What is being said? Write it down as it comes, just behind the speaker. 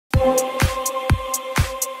Hi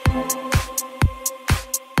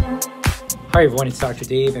everyone, it's Dr.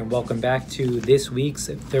 Dave and welcome back to this week's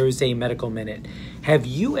Thursday Medical Minute. Have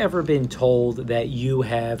you ever been told that you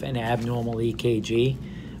have an abnormal EKG?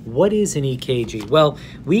 What is an EKG? Well,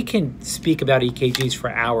 we can speak about EKGs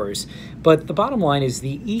for hours, but the bottom line is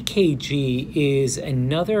the EKG is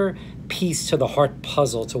another piece to the heart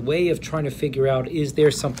puzzle. It's a way of trying to figure out, is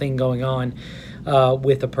there something going on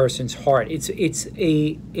with a person's heart? It's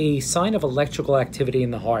a sign of electrical activity in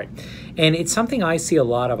the heart. And it's something I see a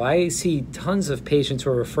lot of. I see tons of patients who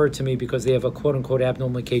are referred to me because they have a quote-unquote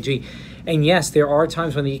abnormal EKG. And yes, there are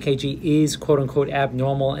times when the EKG is quote-unquote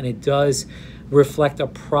abnormal and it does reflect a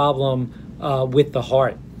problem with the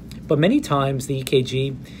heart. But many times the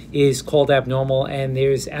EKG is called abnormal and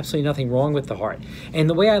there's absolutely nothing wrong with the heart. And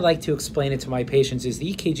the way I like to explain it to my patients is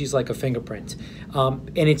the EKG is like a fingerprint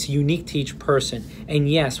and it's unique to each person. And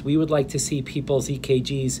yes, we would like to see people's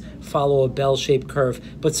EKGs follow a bell-shaped curve,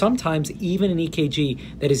 but sometimes even an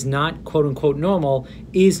EKG that is not quote-unquote normal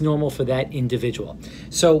is normal for that individual.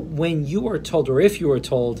 So when you are told, or if you are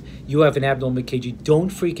told you have an abnormal EKG, don't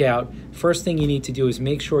freak out. First thing you need to do is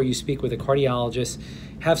make sure you speak with a cardiologist,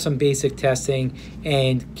 have some basic testing,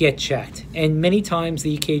 and get checked. And many times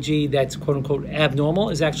the EKG that's quote-unquote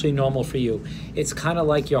abnormal is actually normal for you. It's kind of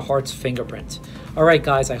like your heart's fingerprint. All right,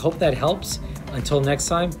 guys, I hope that helps. Until next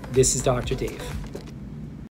time, this is Dr. Dave.